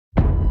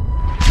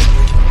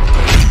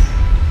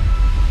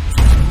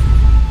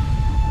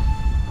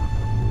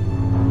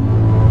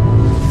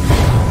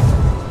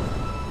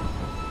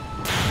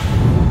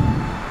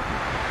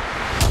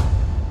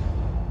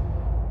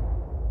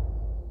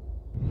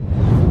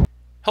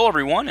Hello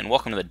everyone, and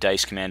welcome to the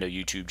Dice Commando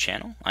YouTube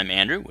channel. I'm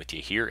Andrew, with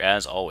you here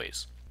as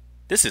always.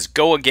 This is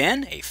Go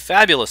Again, a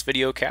fabulous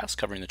video cast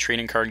covering the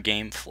trading card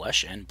game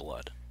Flesh and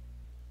Blood.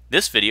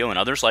 This video and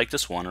others like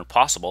this one are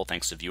possible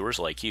thanks to viewers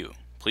like you.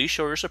 Please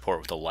show your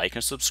support with a like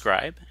and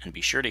subscribe, and be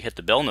sure to hit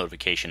the bell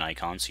notification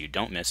icon so you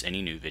don't miss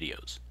any new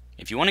videos.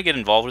 If you want to get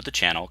involved with the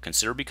channel,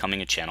 consider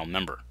becoming a channel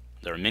member.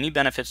 There are many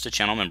benefits to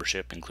channel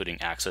membership, including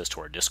access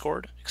to our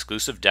Discord,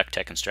 exclusive deck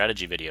tech and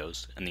strategy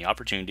videos, and the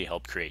opportunity to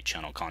help create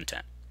channel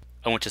content.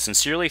 I want to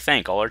sincerely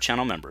thank all our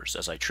channel members,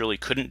 as I truly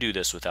couldn't do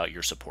this without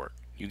your support.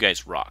 You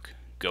guys rock.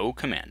 Go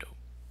Commando.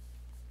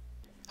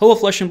 Hello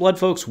Flesh and Blood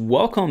folks,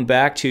 welcome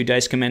back to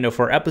Dice Commando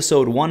for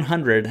episode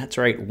 100, that's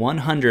right,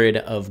 100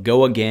 of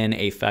Go Again,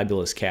 a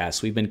fabulous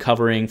cast. We've been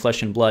covering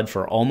Flesh and Blood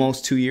for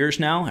almost 2 years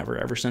now,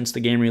 ever since the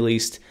game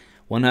released.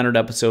 100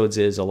 episodes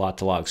is a lot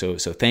to log, so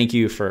thank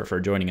you for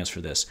joining us for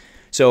this.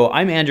 So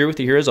I'm Andrew with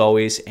you here as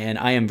always, and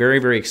I am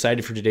very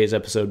excited for today's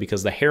episode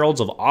because the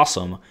Heralds of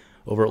Awesome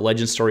over at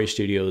Legend Story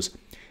Studios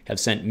have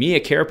sent me a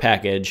care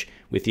package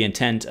with the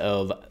intent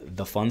of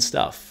the fun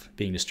stuff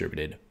being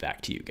distributed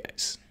back to you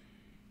guys.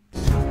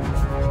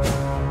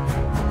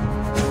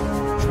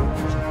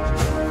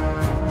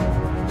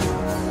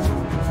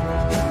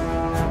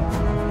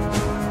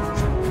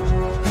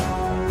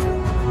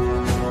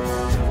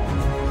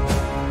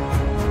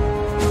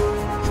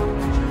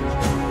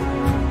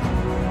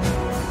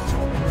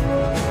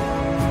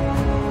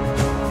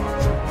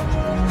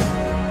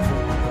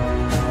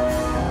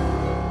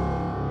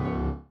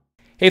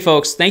 Hey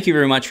folks, thank you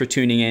very much for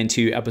tuning in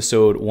to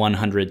episode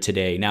 100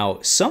 today. Now,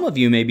 some of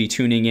you may be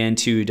tuning in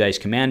to Dice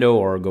Commando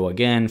or Go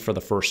Again for the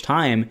first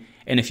time,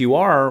 and if you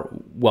are,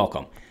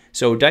 welcome.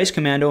 So Dice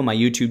Commando, my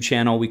YouTube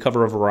channel, we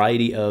cover a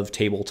variety of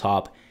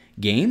tabletop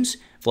games,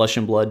 Flesh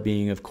and Blood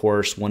being, of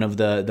course, one of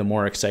the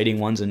more exciting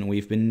ones, and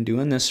we've been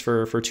doing this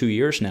for 2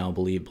 years now,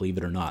 believe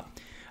it or not.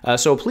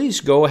 So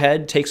please go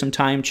ahead, take some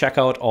time, check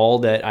out all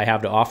that I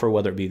have to offer,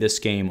 whether it be this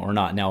game or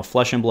not. Now,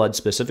 Flesh and Blood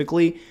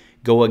specifically,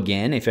 Go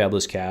Again, a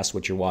fabulous cast,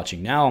 what you're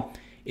watching now,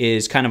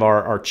 is kind of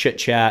our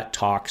chit-chat,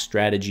 talk,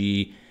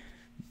 strategy,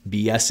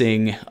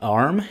 BSing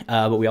arm,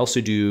 but we also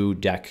do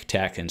deck,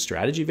 tech, and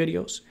strategy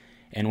videos,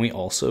 and we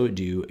also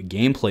do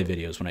gameplay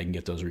videos when I can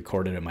get those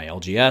recorded at my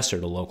LGS or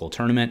the local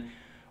tournament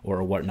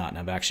or whatnot, and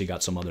I've actually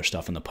got some other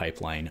stuff in the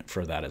pipeline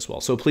for that as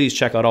well. So please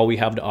check out all we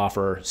have to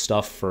offer,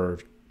 stuff for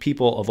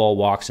people of all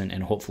walks,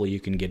 and hopefully you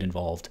can get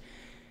involved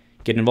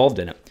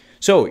in it.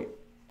 So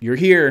you're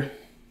here,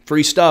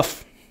 free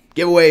stuff,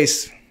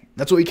 giveaways,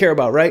 that's what we care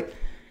about, right?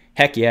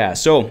 Heck yeah.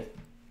 So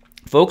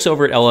folks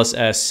over at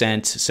LSS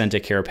sent a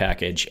care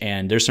package,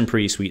 and there's some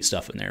pretty sweet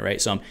stuff in there, right?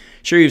 So I'm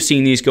sure you've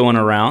seen these going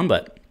around,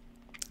 but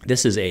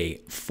this is a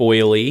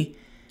foily.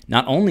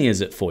 Not only is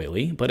it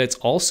foily, but it's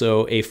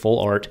also a full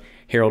art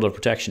Herald of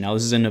Protection. Now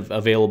this is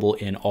available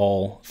in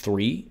all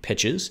 3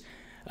 pitches.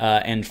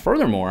 And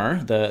furthermore,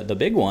 the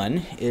big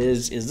one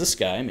is this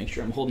guy. Make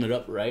sure I'm holding it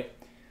up right.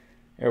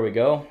 There we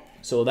go.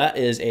 So that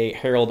is a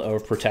Herald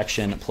of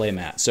Protection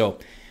playmat. So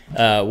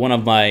one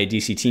of my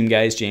DC team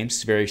guys, James,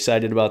 is very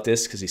excited about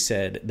this because he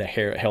said the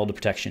Herald of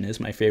Protection is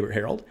my favorite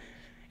Herald,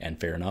 and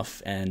fair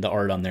enough. And the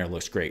art on there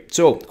looks great.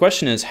 So the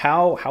question is,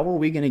 how are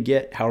we going to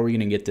get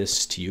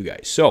this to you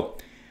guys? So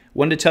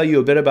wanted to tell you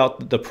a bit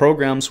about the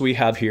programs we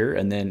have here,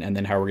 and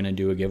then how we're going to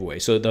do a giveaway.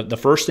 So the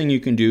first thing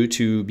you can do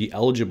to be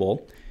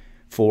eligible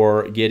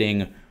for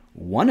getting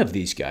one of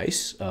these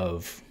guys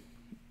of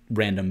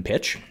random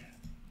pitch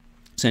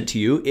sent to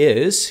you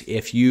is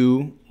if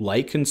you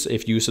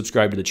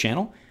subscribe to the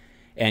channel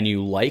and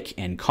you like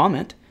and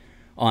comment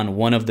on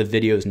one of the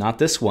videos, not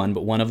this one,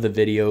 but one of the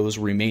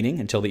videos remaining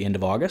until the end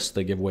of August.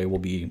 The giveaway will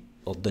be,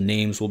 the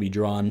names will be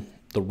drawn,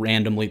 the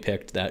randomly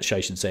picked, that I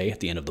should say, at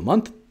the end of the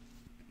month.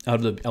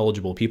 Out of the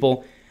eligible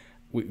people,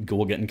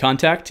 we'll get in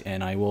contact,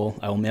 and I will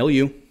mail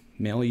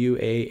you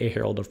a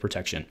Herald of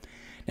Protection.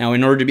 Now,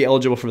 in order to be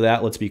eligible for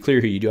that, let's be clear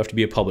here, you do have to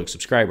be a public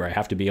subscriber. I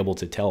have to be able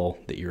to tell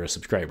that you're a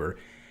subscriber,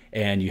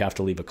 and you have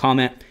to leave a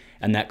comment,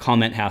 and that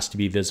comment has to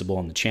be visible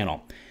on the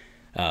channel.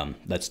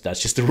 That's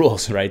just the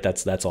rules, right?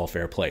 That's all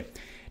fair play.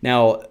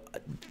 Now,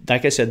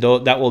 like I said, though,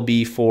 there will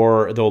be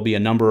a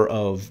number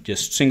of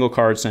just single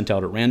cards sent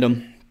out at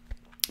random,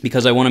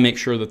 because I want to make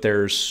sure that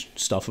there's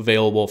stuff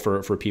available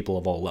for people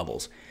of all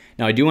levels.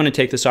 Now, I do want to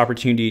take this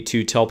opportunity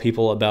to tell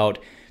people about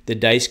the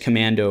Dice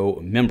Commando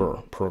member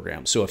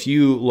program. So if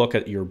you look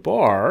at your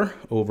bar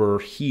over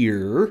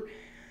here,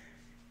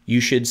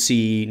 you should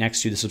see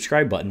next to the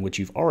subscribe button, which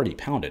you've already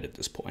pounded at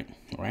this point,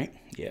 right?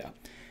 Yeah.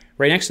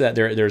 Right next to that,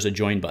 there's a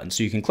join button.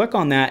 So you can click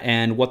on that,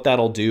 and what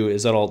that'll do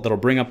is that'll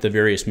bring up the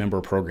various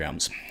member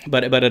programs.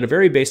 But at a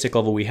very basic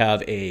level, we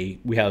have a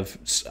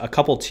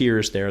couple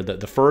tiers there.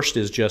 The first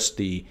is just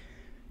the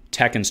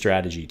tech and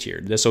strategy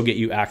tier. This will get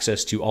you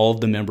access to all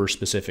of the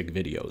member-specific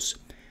videos,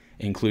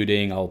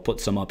 including, I'll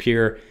put some up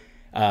here.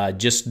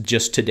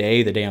 Just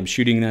today, the day I'm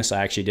shooting this,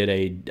 I actually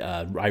did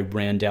I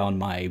ran down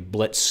my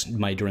Blitz,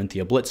 my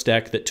Dorinthea Blitz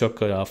deck that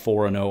took a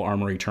 4-0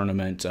 Armory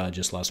tournament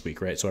just last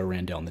week, right? So I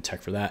ran down the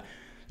tech for that.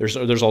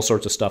 There's all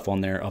sorts of stuff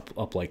on there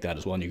up like that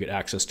as well, and you get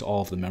access to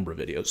all of the member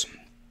videos.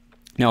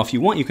 Now, if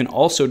you want, you can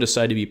also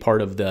decide to be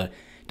part of the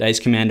Dice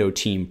Commando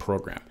team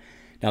program.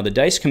 Now, the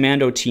Dice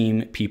Commando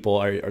team people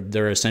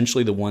they're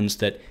essentially the ones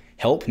that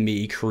help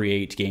me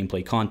create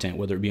gameplay content,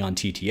 whether it be on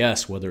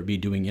TTS, whether it be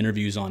doing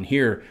interviews on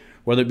here,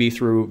 whether it be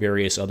through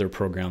various other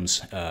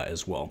programs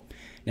as well.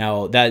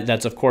 Now,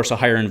 that's of course a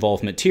higher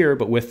involvement tier,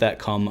 but with that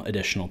come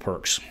additional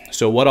perks.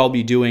 So what I'll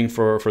be doing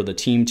for the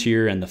team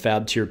tier and the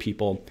fab tier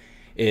people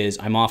is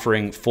I'm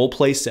offering full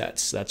play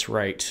sets. That's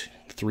right,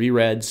 3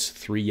 reds,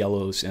 3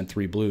 yellows, and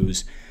 3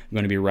 blues. I'm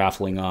going to be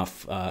raffling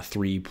off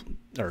 3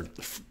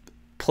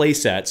 play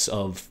sets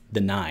of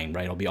the 9,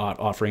 right? I'll be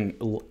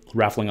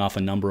raffling off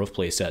a number of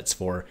play sets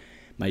for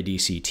my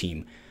DC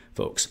team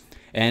folks.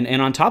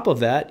 And on top of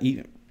that,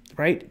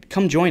 right,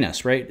 come join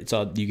us, right?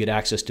 You get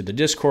access to the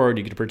Discord,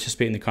 you get to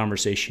participate in the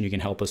conversation, you can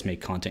help us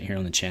make content here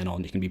on the channel,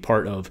 and you can be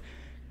part of,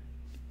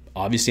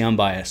 obviously I'm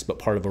biased, but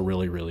part of a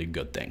really, really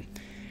good thing.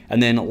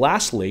 And then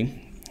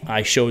lastly,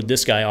 I showed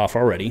this guy off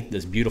already,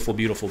 this beautiful,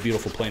 beautiful,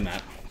 beautiful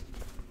playmat.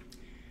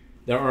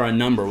 There are a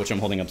number, which I'm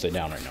holding upside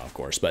down right now, of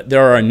course, but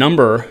there are a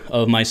number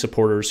of my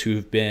supporters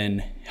who've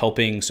been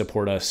helping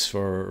support us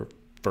for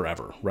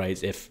forever,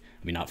 right? I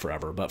mean, not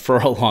forever, but for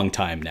a long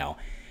time now.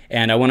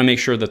 And I want to make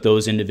sure that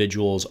those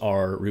individuals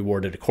are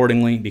rewarded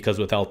accordingly, because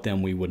without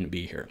them, we wouldn't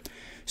be here.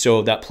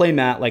 So that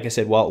playmat, like I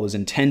said, while it was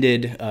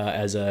intended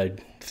as a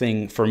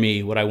thing for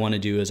me, what I want to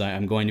do is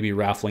I'm going to be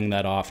raffling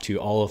that off to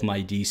all of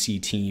my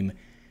DC team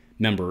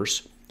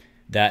members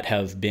that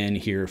have been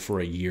here for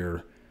a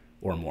year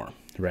or more,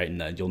 right?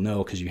 And you'll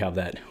know because you have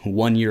that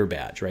 1-year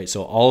badge, right?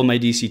 So all of my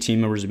DC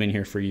team members have been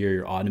here for a year.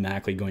 You're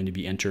automatically going to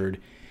be entered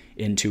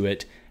into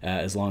it.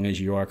 As long as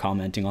you are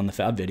commenting on the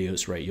fab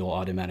videos, right, you'll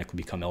automatically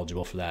become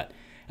eligible for that.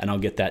 And I'll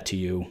get that to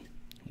you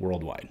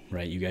worldwide,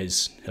 right? You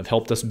guys have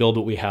helped us build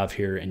what we have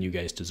here, and you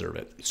guys deserve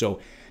it. So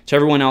to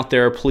everyone out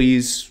there,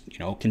 please,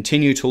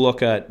 continue to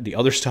look at the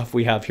other stuff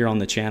we have here on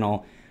the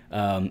channel.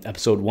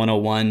 Episode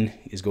 101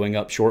 is going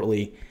up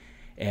shortly.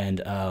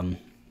 And I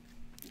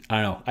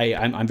don't know,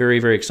 I'm very,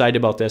 very excited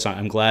about this.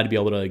 I'm glad to be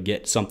able to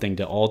get something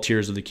to all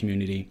tiers of the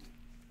community.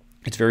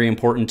 It's very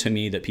important to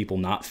me that people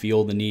not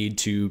feel the need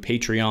to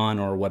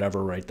Patreon or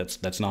whatever, right?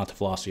 That's not the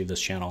philosophy of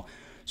this channel.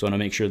 So I want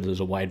to make sure that there's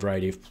a wide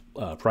variety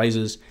of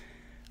prizes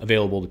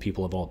available to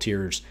people of all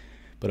tiers,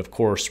 but of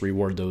course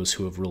reward those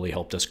who have really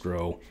helped us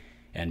grow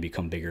and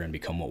become bigger and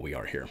become what we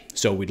are here.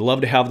 So we'd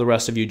love to have the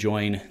rest of you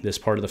join this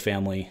part of the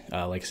family.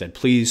 Like I said,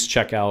 please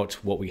check out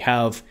what we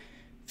have.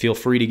 Feel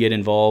free to get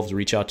involved,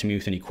 reach out to me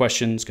with any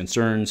questions,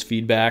 concerns,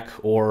 feedback,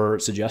 or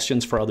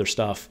suggestions for other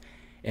stuff.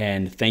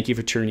 And thank you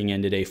for tuning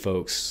in today,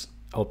 folks.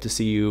 Hope to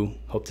see you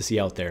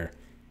out there,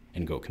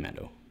 and go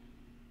Commando.